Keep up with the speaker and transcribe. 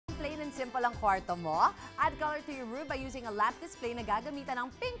simple ang kwarto mo? Add color to your room by using a lamp display na gagamitan ng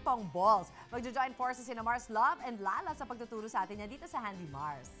ping-pong balls. Magjo-join forces sina Mars Love and Lala sa pagtuturo sa atin niya dito sa Handy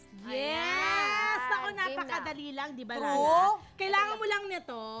Mars. Yes! Ako, napakadali lang, di ba, True. Lala? Kailangan mo lang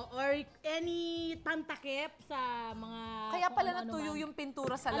nito or any pantakip sa mga... Kaya pala natuyo yung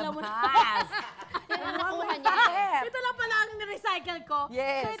pintura sa Alam mo labas. Yan ang nakuha niya. Ito lang pala ang recycle ko.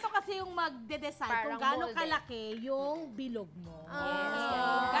 Yes. So ito kasi yung magde-decide kung gaano kalaki yung bilog mo.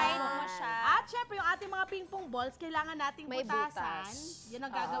 Guide mo siya. At syempre, yung ating mga ping-pong balls, kailangan nating May butasan. butas. Yan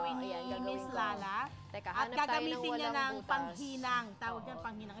ang gagawin ni Miss Lala. Teka, At hanap tayo ng gagamitin niya walang ng butas. panghinang. Tawag yan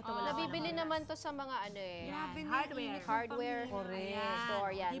panghinang. Ito wala. Nabibili naman to sa mga ano eh. Yan, hardware. Hardware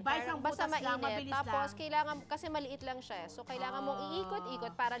store yan. Diba, isang Basta butas lang, mainit. mabilis Tapos lang. kailangan, kasi maliit lang siya. So kailangan mong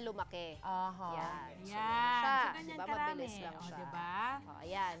iikot-ikot para lumaki. Yan. So, Yan. siya. So, ganyan Diba, karami. mabilis lang siya. Diba?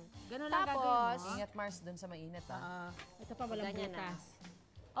 Ayan. Ganun lang Tapos, gagawin mo. Ingat Mars dun sa mainit Ito pa walang Ganyan butas.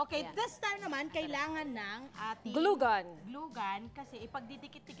 Okay, Ayan. this time naman, kailangan ng ating glue gun. glue gun kasi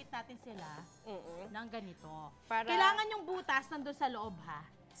ipagdidikit-dikit natin sila ng ganito. Para- Kailangan yung butas nandun sa loob, ha?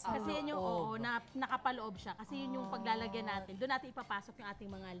 Kasi yun yung, nakapaloob siya. Kasi yun yung paglalagyan natin. Doon natin ipapasok yung ating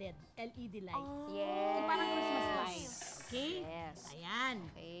mga LED lights. Yes. Yung parang Christmas lights. Okay? Yes. Ayan.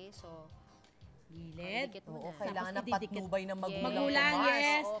 Okay, so, Gilid. dikit mo Oo, na. kailangan ng Tapos ididikit. patnubay ng magulang. Magulang, Mars.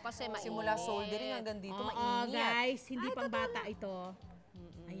 yes. Oo, kasi mainit. Simula soldering hanggang dito, Oo, mainit. guys. Hindi pang bata ito.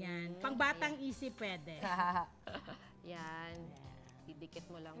 Ayan. Pang batang easy pwede. Yan. Didikit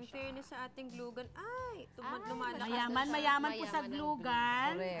mo lang In siya. fairness sa ating glue gun, ay, lumalakas na Mayaman, siya. mayaman po sa Mayaman ang glue glue.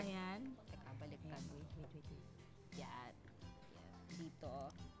 gun. Correct. Ayan. Teka, baliktad. Yan. Dito.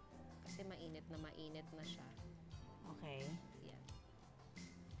 Kasi mainit na siya. Okay. Yan.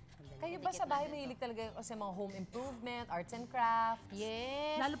 Kayo ba sa bahay mahilig talaga kasi mga home improvement, arts and crafts?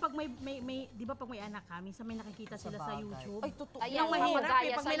 Yes. Lalo pag may di ba pag may anak ka, minsan may nakikita sila sa bagay. YouTube. Ay, totoo. Ayan, Yung mahirap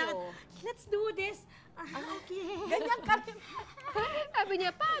magaya pag may sa'yo. let's do this. Okay. Ganyan ka rin. Sabi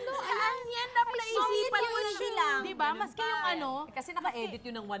niya, paano? Alam yan na naisipan mo na sila. Di ba? Maski yung ano, Kasi naka-edit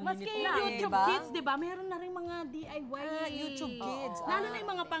yun ng 1 maski minute yung lang, YouTube diba? Kids, di ba? Meron na rin mga DIY. YouTube Kids. Lalo na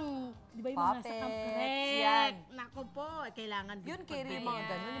yung mga pang, di ba yung mga sa Puppets, correct. yan. Nako po, kailangan. Yun, carry yung mga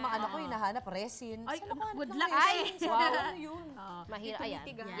ganun. Yung mga anak ko, hinahanap resin. Ay, Saan ako hanap good ng luck. resin? Ay, Sabi ko, ano yun? Mahirap. Ayan.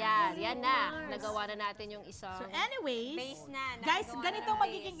 Tinitigan. Yan na. Nagawa na natin yung isang... So anyways, Base na, guys, nakagawa ganito na ng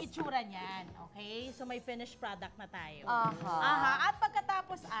magiging itsura niyan. Okay? So may finished product na tayo. Aha. At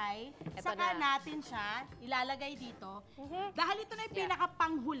pagkatapos ay, Eto saka na. natin siya ilalagay dito. Dahil ito na yung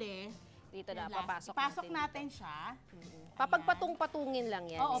pinakapanghuli, Dito na, last, papasok ipasok natin. natin siya. Papagpatong-patungin lang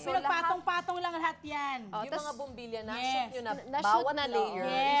yan. Oo, eh. pinagpatong-patong lang lahat yan. Oh, Yung mga bumbilya na, Yes. shoot nyo na, Na-shoot bawat na layer.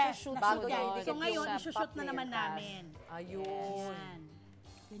 loob. Yes, isushoot bago na-shoot nyo yan. idikit So ngayon, yung sa isushoot top na naman layer. namin. Ayun. Ayan.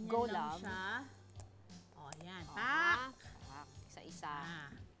 Ganyan Go, lang love. siya. O, yan. Tak. Ah, isa-isa.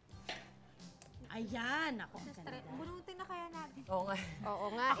 Ayan. Ako, ang ganda. Bunutin na kaya natin. Oo nga. Oo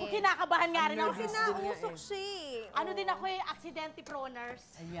nga Ako eh. kinakabahan nga rin ako. Nervous din nga Nausok eh. siya eh. Ano din ako eh, accidente proners.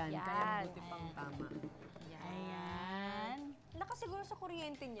 Ayan, Yan. kaya buti pang tama. Ayan. Lakas siguro sa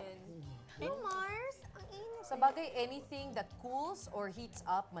kuryente niyan. Oh, Mars, ang init. Sa bagay, anything that cools or heats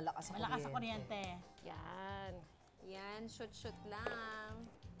up, malakas sa Malakas sa kuryente. kuryente. Yan. Yan, shoot lang.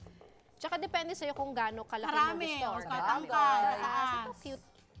 Tsaka depende sa'yo kung gaano kalaki mo Karami. gusto. O, Or katangkad. Ito cute.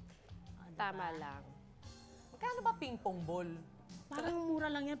 Tama lang. Magkano ba ping-pong ball? Parang mura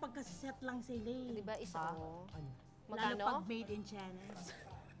lang yan pagka-set lang sila eh. Di ba isa mo? Ano? Lalo Magkano? pag made in China.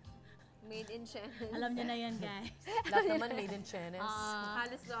 Made in China. Alam niyo na yan, guys. Lahat naman made in Chenes.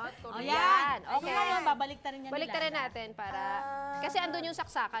 Halos lahat. O Korean. yan. Okay. So ngayon, babalik ta rin yan. Balik nila. rin natin para... Kasi andun yung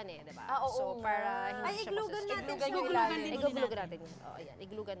saksakan eh, di ba? Ah, oo So, nga. para Ay, hindi siya iglugan natin Iglugan siya. yung Iglugan ilalim. din. Iglugan natin. Oh, ayan.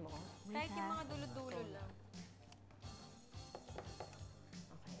 Iglugan mo. Kahit yung mga dulo-dulo lang.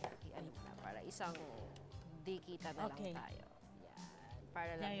 Okay. Ano na, para isang dikita na lang Okay. tayo. Yan.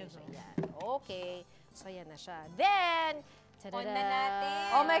 Para lang There you siya. go. Yan. Okay. So, yan na siya. Then, On na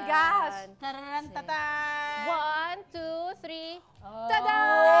natin. Oh my gosh! Tararan, tatan! 1, 2, 3. Oh. Tada!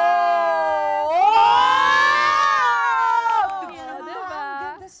 Oh! Diba? Diba? Ang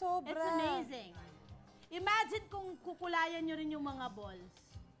ganda sobra. It's amazing. Imagine kung kukulayan nyo rin yung mga balls.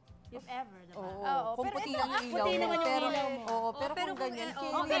 If ever, diba? Oo. Kung pero puti ito, lang yung ilaw puti mo. naman yung pero, ilaw mo. Oo, pero pero kung kung ganyan,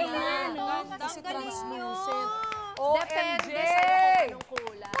 okay okay lang, lang. no? Kasi Galing translucent. yun. OMG! Depende sa'yo kung anong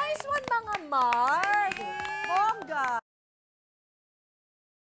kulay. Nice one, mga Mars!